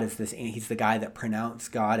thought as this, he's the guy that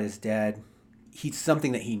pronounced God as dead. He's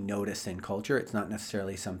something that he noticed in culture. It's not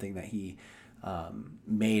necessarily something that he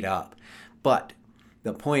made up. But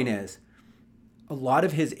the point is, a lot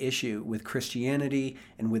of his issue with Christianity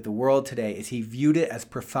and with the world today is he viewed it as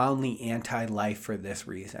profoundly anti-life for this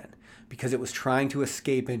reason, because it was trying to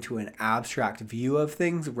escape into an abstract view of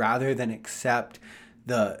things rather than accept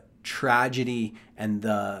the tragedy and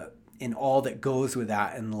all that goes with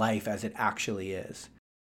that in life as it actually is.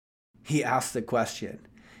 He asked the question,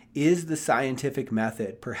 is the scientific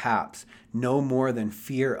method perhaps no more than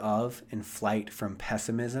fear of and flight from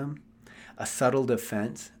pessimism, a subtle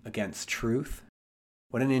defense against truth?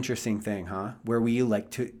 What an interesting thing, huh? Where we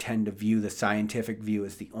tend to view the scientific view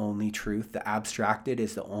as the only truth, the abstracted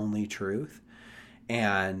is the only truth.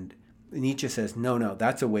 And Nietzsche says, no,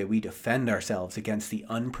 that's a way we defend ourselves against the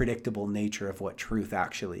unpredictable nature of what truth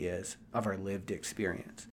actually is, of our lived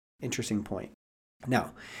experience. Interesting point.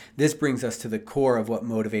 Now, this brings us to the core of what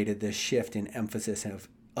motivated this shift in emphasis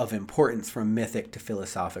of importance from mythic to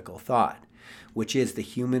philosophical thought, which is the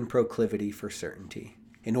human proclivity for certainty.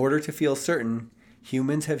 In order to feel certain,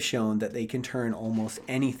 humans have shown that they can turn almost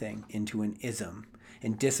anything into an ism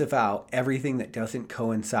and disavow everything that doesn't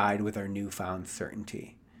coincide with our newfound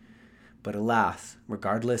certainty. But alas,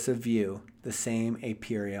 regardless of view, the same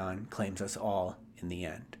apeiron claims us all in the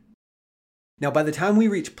end. Now, by the time we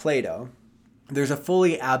reach Plato, there's a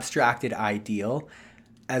fully abstracted ideal,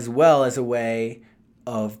 as well as a way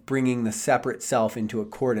of bringing the separate self into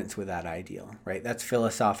accordance with that ideal, right? That's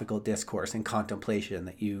philosophical discourse and contemplation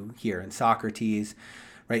that you hear in Socrates,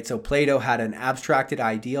 right? So Plato had an abstracted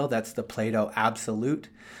ideal, that's the Plato absolute,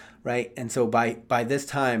 right? And so by this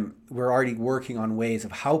time, we're already working on ways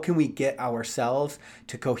of how can we get ourselves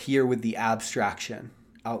to cohere with the abstraction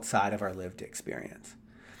outside of our lived experience.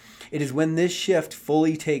 It is when this shift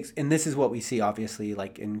fully takes, and this is what we see obviously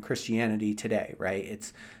like in Christianity today, right?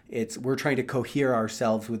 It's we're trying to cohere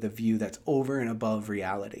ourselves with a view that's over and above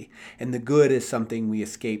reality. And the good is something we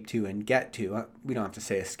escape to and get to. We don't have to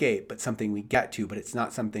say escape, but something we get to, but it's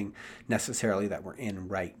not something necessarily that we're in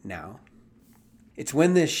right now. It's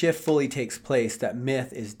when this shift fully takes place that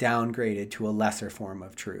myth is downgraded to a lesser form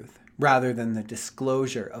of truth, rather than the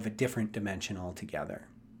disclosure of a different dimension altogether.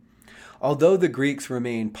 Although the Greeks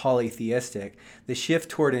remained polytheistic, the shift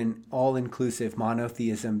toward an all-inclusive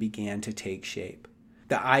monotheism began to take shape.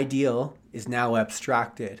 The ideal is now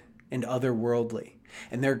abstracted and otherworldly,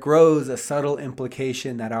 and there grows a subtle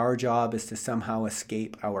implication that our job is to somehow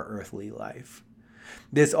escape our earthly life.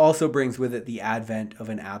 This also brings with it the advent of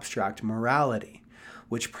an abstract morality,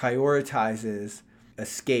 which prioritizes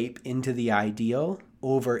escape into the ideal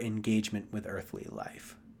over engagement with earthly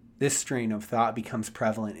life. This strain of thought becomes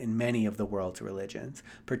prevalent in many of the world's religions,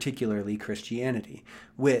 particularly Christianity,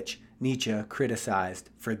 which Nietzsche criticized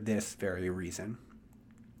for this very reason.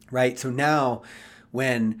 Right? So now,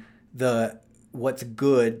 when the what's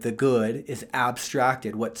good, the good, is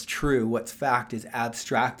abstracted. What's true, what's fact, is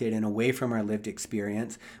abstracted and away from our lived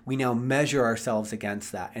experience. We now measure ourselves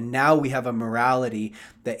against that. And now we have a morality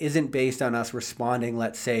that isn't based on us responding,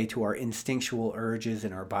 let's say, to our instinctual urges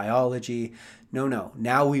in our biology. No.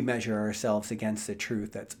 Now we measure ourselves against the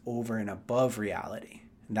truth that's over and above reality.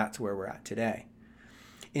 And that's where we're at today.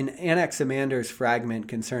 In Anaximander's fragment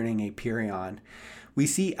concerning Apeiron, we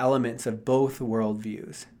see elements of both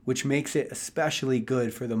worldviews, which makes it especially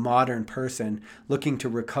good for the modern person looking to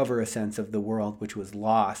recover a sense of the world which was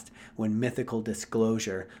lost when mythical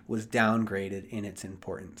disclosure was downgraded in its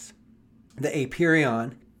importance. The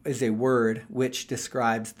Apeiron is a word which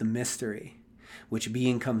describes the mystery, which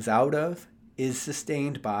being comes out of, is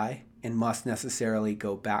sustained by, and must necessarily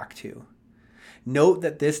go back to. Note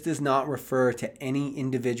that this does not refer to any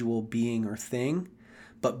individual being or thing,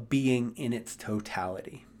 but being in its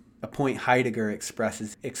totality, a point Heidegger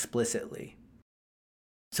expresses explicitly.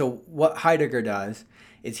 So what Heidegger does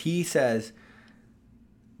is he says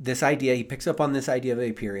this idea, he picks up on this idea of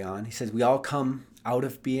Apeiron. He says we all come out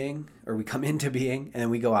of being, or we come into being, and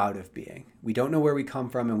then we go out of being. We don't know where we come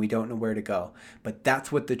from and we don't know where to go, but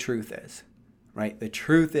that's what the truth is, right? The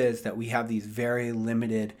truth is that we have these very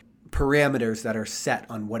limited parameters that are set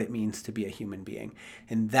on what it means to be a human being.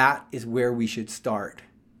 And that is where we should start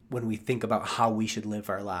when we think about how we should live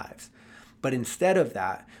our lives. But instead of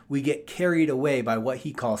that, we get carried away by what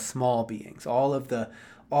he calls small beings, all of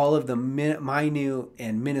the minute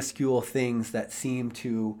and minuscule things that seem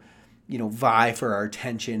to, vie for our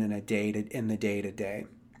attention in the day-to-day.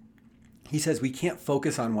 He says we can't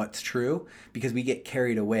focus on what's true because we get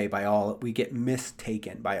carried away we get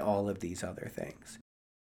mistaken by all of these other things.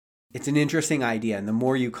 It's an interesting idea, and the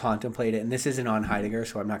more you contemplate it, and this isn't on Heidegger,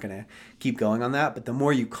 so I'm not going to keep going on that, but the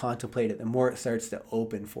more you contemplate it, the more it starts to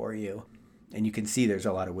open for you, and you can see there's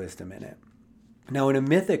a lot of wisdom in it. Now, in a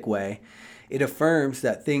mythic way, it affirms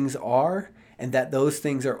that things are, and that those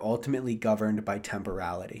things are ultimately governed by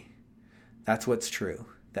temporality. That's what's true,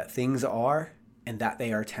 that things are, and that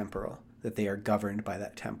they are temporal, that they are governed by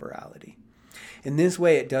that temporality. In this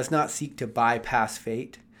way, it does not seek to bypass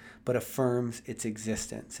fate, but affirms its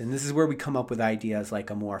existence. And this is where we come up with ideas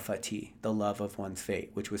like amor fati, the love of one's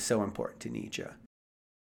fate, which was so important to Nietzsche.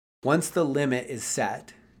 Once the limit is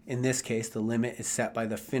set, in this case, the limit is set by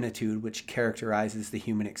the finitude which characterizes the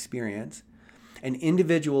human experience, an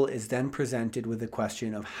individual is then presented with the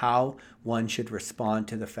question of how one should respond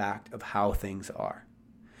to the fact of how things are.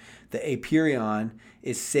 The Apeiron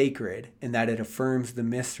is sacred in that it affirms the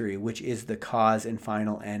mystery which is the cause and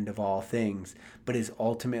final end of all things, but is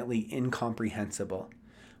ultimately incomprehensible.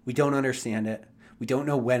 We don't understand it. We don't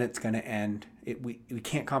know when it's going to end. We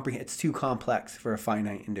can't comprehend. It's too complex for a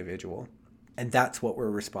finite individual. And that's what we're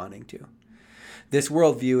responding to. This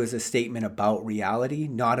worldview is a statement about reality,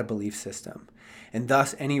 not a belief system. And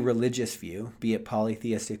thus any religious view, be it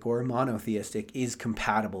polytheistic or monotheistic, is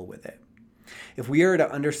compatible with it. If we are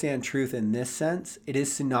to understand truth in this sense, it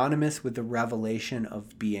is synonymous with the revelation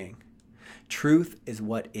of being. Truth is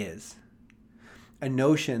what is. A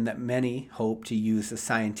notion that many hope to use the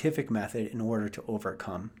scientific method in order to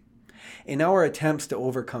overcome. In our attempts to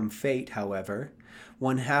overcome fate, however,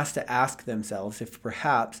 one has to ask themselves if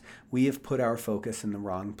perhaps we have put our focus in the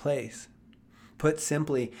wrong place. Put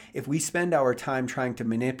simply, if we spend our time trying to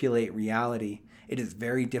manipulate reality, it is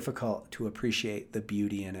very difficult to appreciate the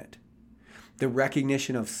beauty in it. The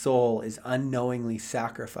recognition of soul is unknowingly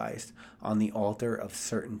sacrificed on the altar of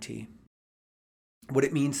certainty. What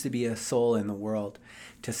it means to be a soul in the world,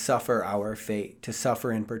 to suffer our fate, to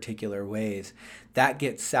suffer in particular ways, that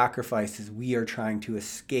gets sacrificed as we are trying to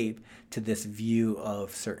escape to this view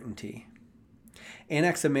of certainty.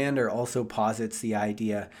 Anaximander also posits the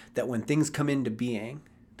idea that when things come into being,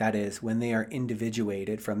 that is, when they are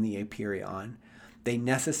individuated from the Apeiron, they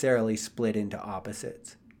necessarily split into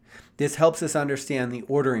opposites. This helps us understand the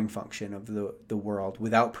ordering function of the world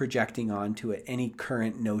without projecting onto it any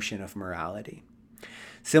current notion of morality.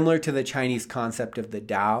 Similar to the Chinese concept of the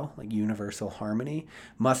Tao, like universal harmony,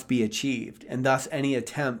 must be achieved, and thus any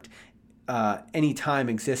time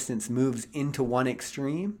existence moves into one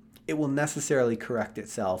extreme, it will necessarily correct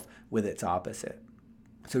itself with its opposite.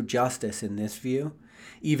 So justice in this view,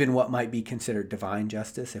 even what might be considered divine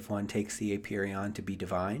justice if one takes the Apeiron to be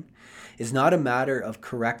divine, is not a matter of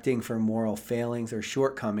correcting for moral failings or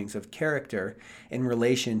shortcomings of character in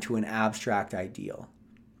relation to an abstract ideal.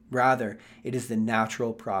 Rather, it is the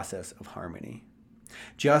natural process of harmony.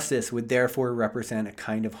 Justice would therefore represent a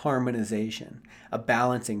kind of harmonization, a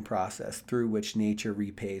balancing process through which nature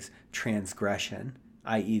repays transgression,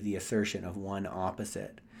 i.e. the assertion of one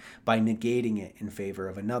opposite, by negating it in favor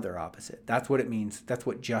of another opposite. That's what it means. That's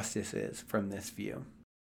what justice is from this view.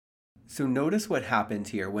 So notice what happens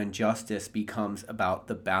here when justice becomes about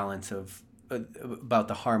the balance of about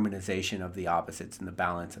the harmonization of the opposites and the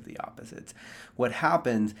balance of the opposites. What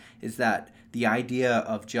happens is that the idea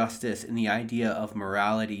of justice and the idea of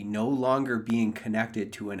morality no longer being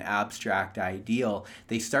connected to an abstract ideal,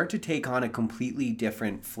 they start to take on a completely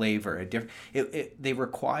different flavor. They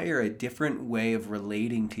require a different way of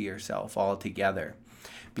relating to yourself altogether.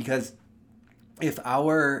 Because if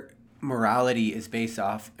our morality is based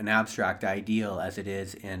off an abstract ideal, as it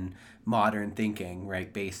is in modern thinking,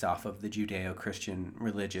 right, based off of the Judeo-Christian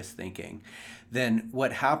religious thinking, then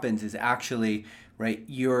what happens is actually, right,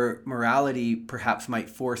 your morality perhaps might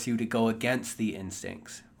force you to go against the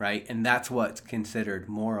instincts, right? And that's what's considered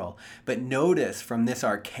moral. But notice from this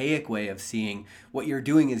archaic way of seeing, what you're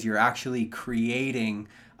doing is you're actually creating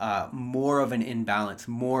more of an imbalance,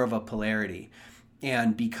 more of a polarity.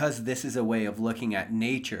 And because this is a way of looking at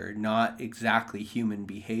nature, not exactly human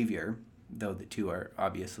behavior, though the two are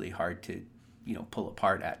obviously hard to, pull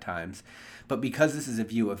apart at times. But because this is a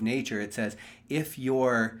view of nature, it says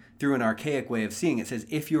through an archaic way of seeing, it says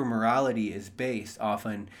if your morality is based off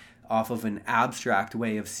of an abstract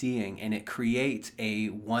way of seeing, and it creates a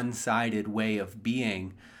one-sided way of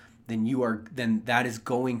being, then that is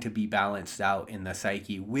going to be balanced out in the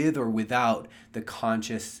psyche with or without the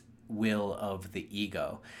conscious will of the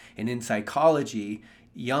ego. And in psychology,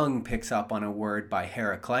 Jung picks up on a word by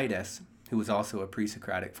Heraclitus, who was also a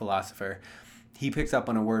pre-Socratic philosopher. He picks up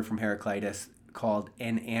on a word from Heraclitus called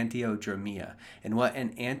enantiodromia. And what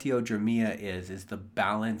enantiodromia is the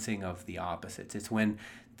balancing of the opposites. It's when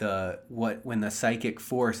the psychic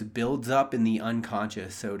force builds up in the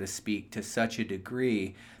unconscious, so to speak, to such a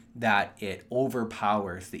degree that it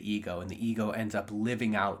overpowers the ego, and the ego ends up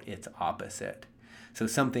living out its opposite. So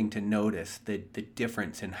something to notice, the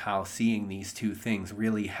difference in how seeing these two things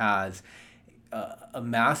really has a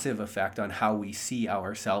massive effect on how we see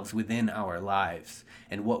ourselves within our lives,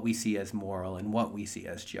 and what we see as moral and what we see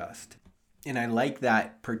as just. And I like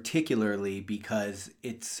that particularly because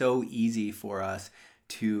it's so easy for us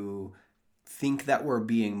to think that we're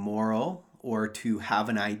being moral, or to have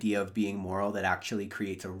an idea of being moral that actually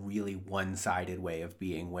creates a really one-sided way of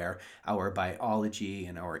being, where our biology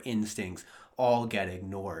and our instincts all get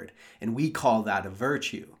ignored. And we call that a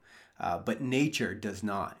virtue, but nature does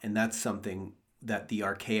not. And that's something that the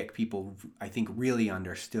archaic people, I think, really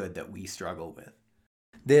understood that we struggle with.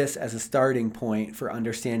 This, as a starting point for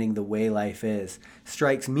understanding the way life is,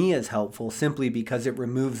 strikes me as helpful simply because it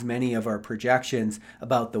removes many of our projections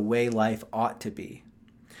about the way life ought to be.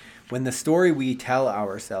 When the story we tell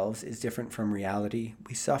ourselves is different from reality,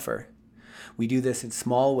 we suffer. We do this in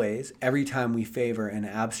small ways every time we favor an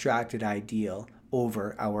abstracted ideal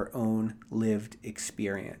over our own lived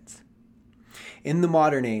experience. In the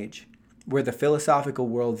modern age, where the philosophical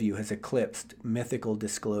worldview has eclipsed mythical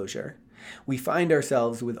disclosure, we find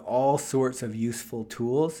ourselves with all sorts of useful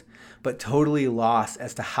tools, but totally lost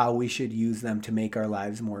as to how we should use them to make our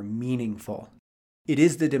lives more meaningful. It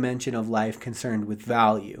is the dimension of life concerned with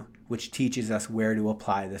value, which teaches us where to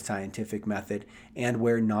apply the scientific method and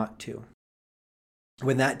where not to.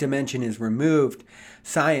 When that dimension is removed,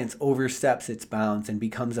 science oversteps its bounds and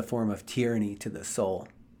becomes a form of tyranny to the soul.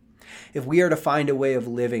 If we are to find a way of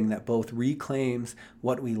living that both reclaims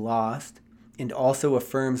what we lost and also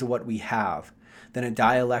affirms what we have, then a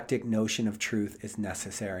dialectic notion of truth is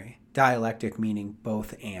necessary. Dialectic meaning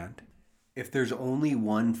both and. If there's only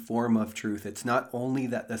one form of truth, it's not only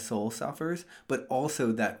that the soul suffers, but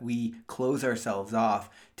also that we close ourselves off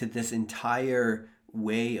to this entire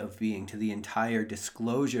way of being, to the entire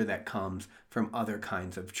disclosure that comes from other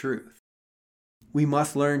kinds of truth. We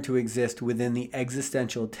must learn to exist within the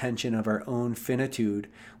existential tension of our own finitude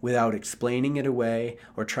without explaining it away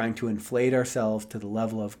or trying to inflate ourselves to the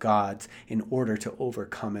level of God's in order to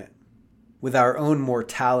overcome it. With our own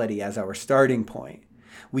mortality as our starting point,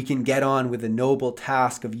 we can get on with the noble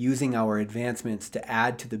task of using our advancements to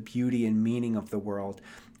add to the beauty and meaning of the world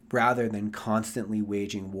rather than constantly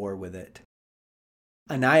waging war with it.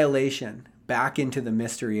 Annihilation back into the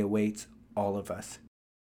mystery awaits all of us.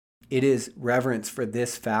 It is reverence for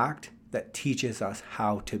this fact that teaches us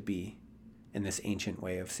how to be in this ancient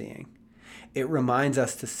way of seeing. It reminds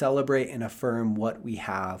us to celebrate and affirm what we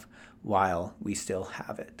have while we still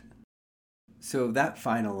have it. So that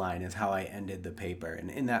final line is how I ended the paper. And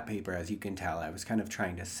in that paper, as you can tell, I was kind of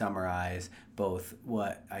trying to summarize both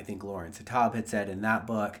what I think Laurence Hattab had said in that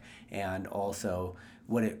book and also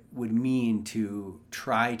what it would mean to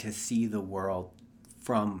try to see the world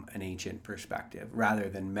from an ancient perspective rather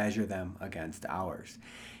than measure them against ours.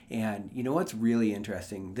 And you know what's really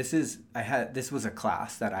interesting? This was a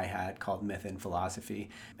class that I had called Myth and Philosophy,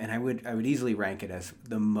 and I would easily rank it as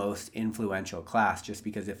the most influential class, just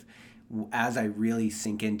because as I really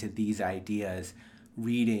sink into these ideas,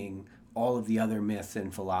 reading all of the other myths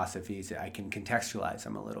and philosophies, I can contextualize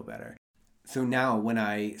them a little better. So now when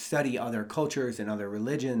I study other cultures and other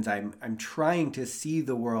religions, I'm trying to see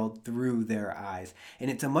the world through their eyes. And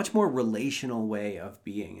it's a much more relational way of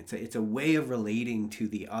being. It's a way of relating to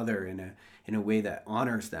the other in a way that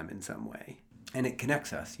honors them in some way. And it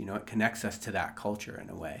connects us, it connects us to that culture in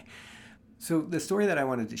a way. So the story that I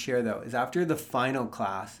wanted to share, though, is after the final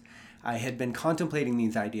class, I had been contemplating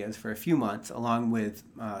these ideas for a few months, along with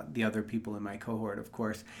the other people in my cohort, of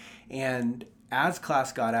course. And as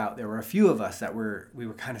class got out, there were a few of us that we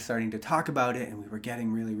were kind of starting to talk about it, and we were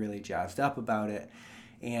getting really, really jazzed up about it.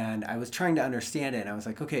 And I was trying to understand it, and I was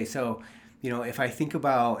like, okay, so, if I think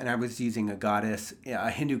about, and I was using a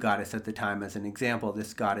Hindu goddess at the time as an example,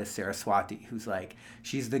 this goddess Saraswati,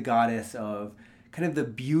 she's the goddess of kind of the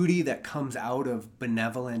beauty that comes out of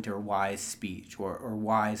benevolent or wise speech or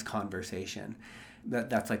wise conversation.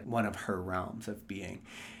 That's like one of her realms of being.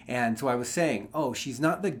 And so I was saying, she's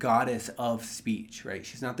not the goddess of speech, right?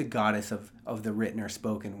 She's not the goddess of the written or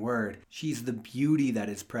spoken word. She's the beauty that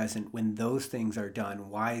is present when those things are done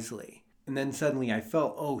wisely. And then suddenly I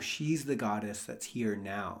felt, she's the goddess that's here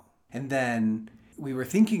now. And then we were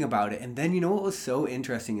thinking about it. And then, what was so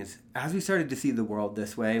interesting is as we started to see the world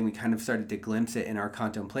this way and we kind of started to glimpse it in our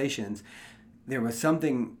contemplations, there was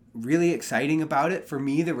something really exciting about it. For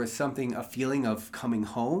me, there was a feeling of coming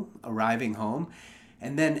home, arriving home.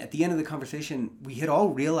 And then at the end of the conversation, we had all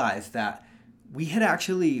realized that we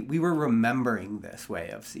were remembering this way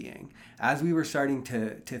of seeing. As we were starting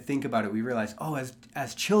to think about it, we realized,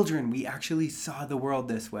 as children, we actually saw the world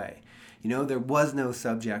this way. There was no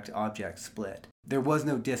subject-object split. There was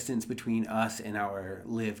no distance between us and our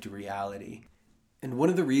lived reality. And one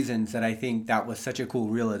of the reasons that I think that was such a cool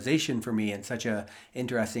realization for me and such a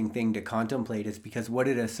interesting thing to contemplate is because what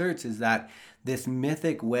it asserts is that this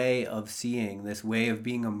mythic way of seeing, this way of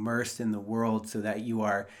being immersed in the world so that you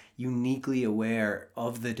are uniquely aware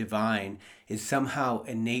of the divine, is somehow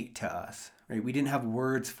innate to us, right? We didn't have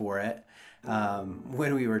words for it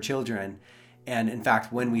when we were children. And in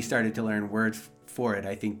fact, when we started to learn words for it,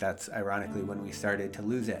 I think that's ironically when we started to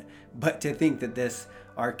lose it. But to think that this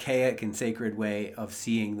archaic and sacred way of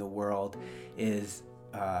seeing the world is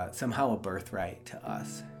somehow a birthright to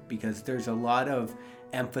us, because there's a lot of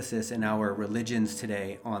emphasis in our religions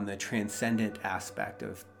today on the transcendent aspect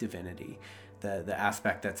of divinity, the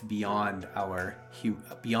aspect that's beyond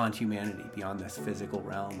beyond humanity, beyond this physical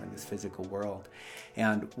realm or this physical world.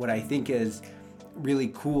 And what I think is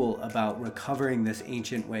really cool about recovering this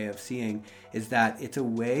ancient way of seeing is that it's a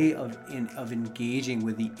way of engaging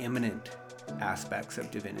with the immanent aspects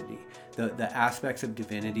of divinity, the aspects of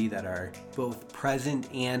divinity that are both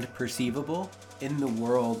present and perceivable in the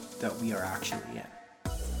world that we are actually in.